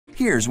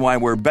Here's why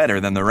we're better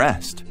than the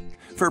rest.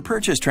 For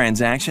purchase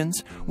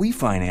transactions, we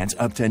finance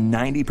up to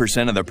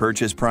 90% of the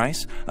purchase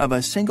price of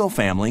a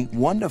single-family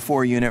 1 to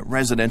 4 unit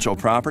residential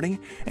property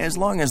as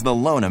long as the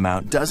loan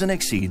amount doesn't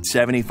exceed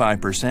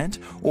 75%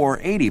 or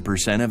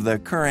 80% of the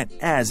current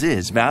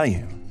as-is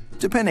value,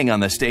 depending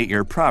on the state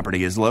your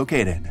property is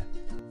located.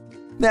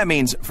 That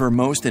means for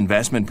most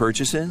investment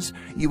purchases,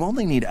 you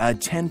only need a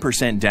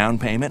 10% down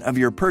payment of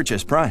your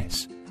purchase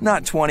price,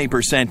 not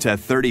 20% to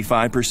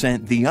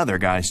 35% the other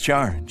guys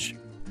charge.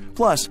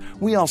 Plus,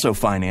 we also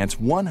finance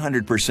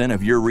 100%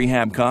 of your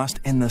rehab cost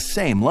in the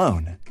same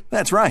loan.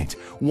 That's right,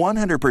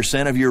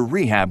 100% of your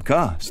rehab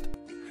cost.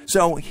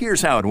 So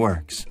here's how it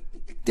works.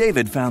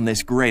 David found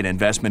this great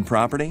investment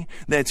property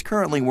that's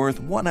currently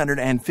worth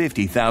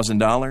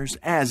 $150,000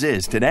 as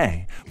is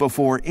today,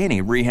 before any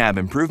rehab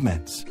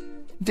improvements.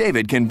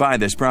 David can buy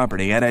this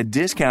property at a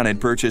discounted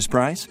purchase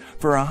price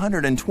for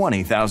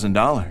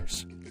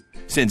 $120,000.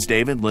 Since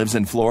David lives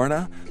in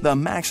Florida, the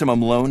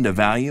maximum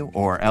loan-to-value,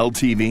 or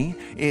LTV,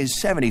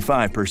 is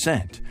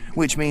 75%,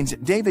 which means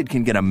David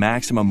can get a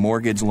maximum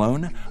mortgage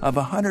loan of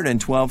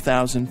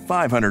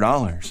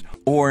 $112,500,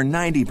 or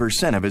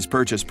 90% of his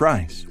purchase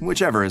price,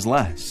 whichever is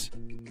less.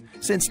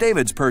 Since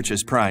David's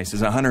purchase price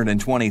is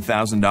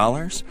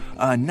 $120,000,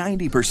 a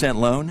 90%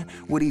 loan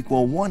would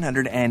equal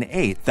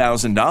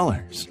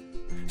 $108,000.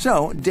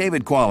 So,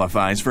 David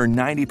qualifies for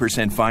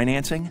 90%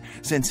 financing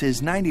since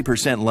his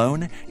 90%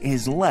 loan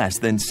is less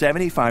than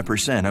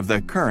 75% of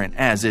the current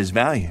as-is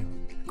value.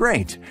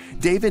 Great!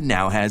 David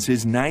now has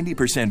his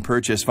 90%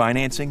 purchase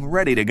financing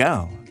ready to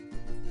go.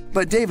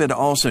 But David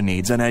also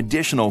needs an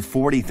additional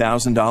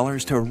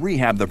 $40,000 to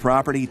rehab the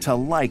property to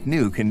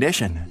like-new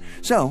condition.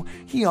 So,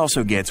 he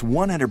also gets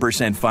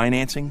 100%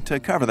 financing to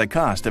cover the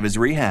cost of his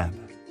rehab.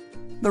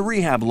 The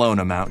rehab loan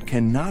amount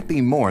cannot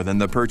be more than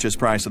the purchase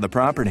price of the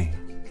property.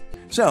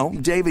 So,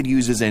 David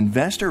uses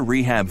investor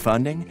rehab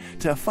funding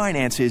to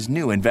finance his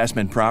new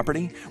investment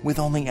property with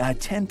only a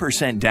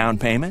 10% down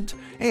payment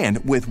and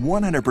with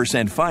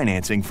 100%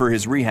 financing for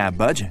his rehab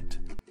budget.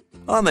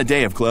 On the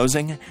day of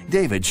closing,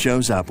 David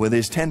shows up with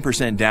his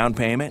 10% down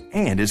payment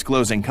and his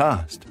closing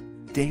cost.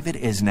 David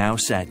is now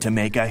set to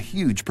make a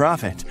huge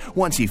profit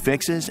once he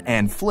fixes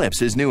and flips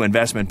his new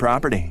investment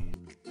property.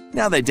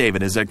 Now that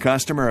David is a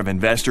customer of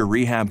investor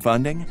rehab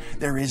funding,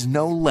 there is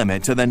no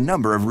limit to the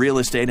number of real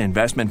estate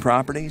investment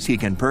properties he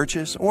can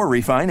purchase or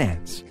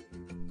refinance.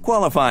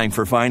 Qualifying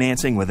for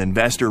financing with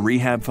investor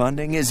rehab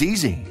funding is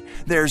easy.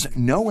 There's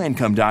no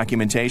income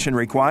documentation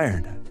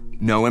required,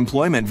 no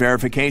employment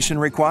verification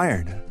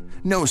required,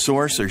 no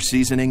source or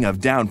seasoning of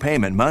down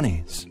payment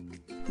monies.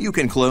 You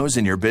can close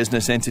in your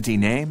business entity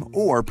name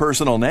or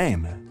personal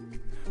name.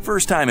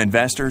 First-time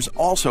investors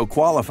also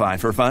qualify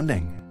for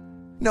funding.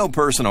 No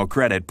personal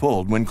credit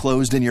pulled when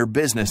closed in your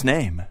business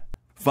name.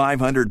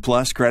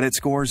 500-plus credit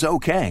scores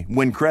okay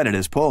when credit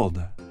is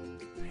pulled.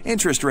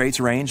 Interest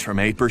rates range from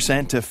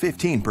 8% to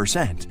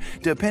 15%,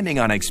 depending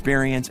on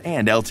experience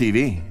and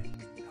LTV.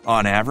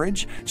 On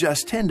average,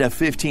 just 10 to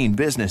 15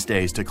 business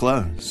days to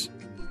close.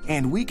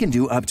 And we can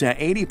do up to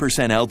 80%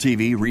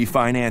 LTV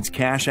refinance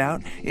cash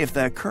out if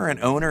the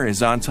current owner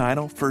is on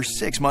title for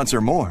 6 months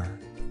or more.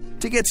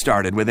 To get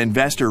started with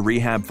investor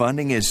rehab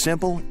funding is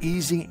simple,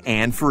 easy,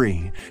 and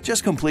free.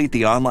 Just complete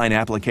the online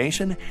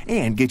application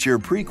and get your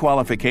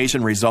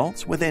pre-qualification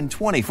results within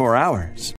 24 hours.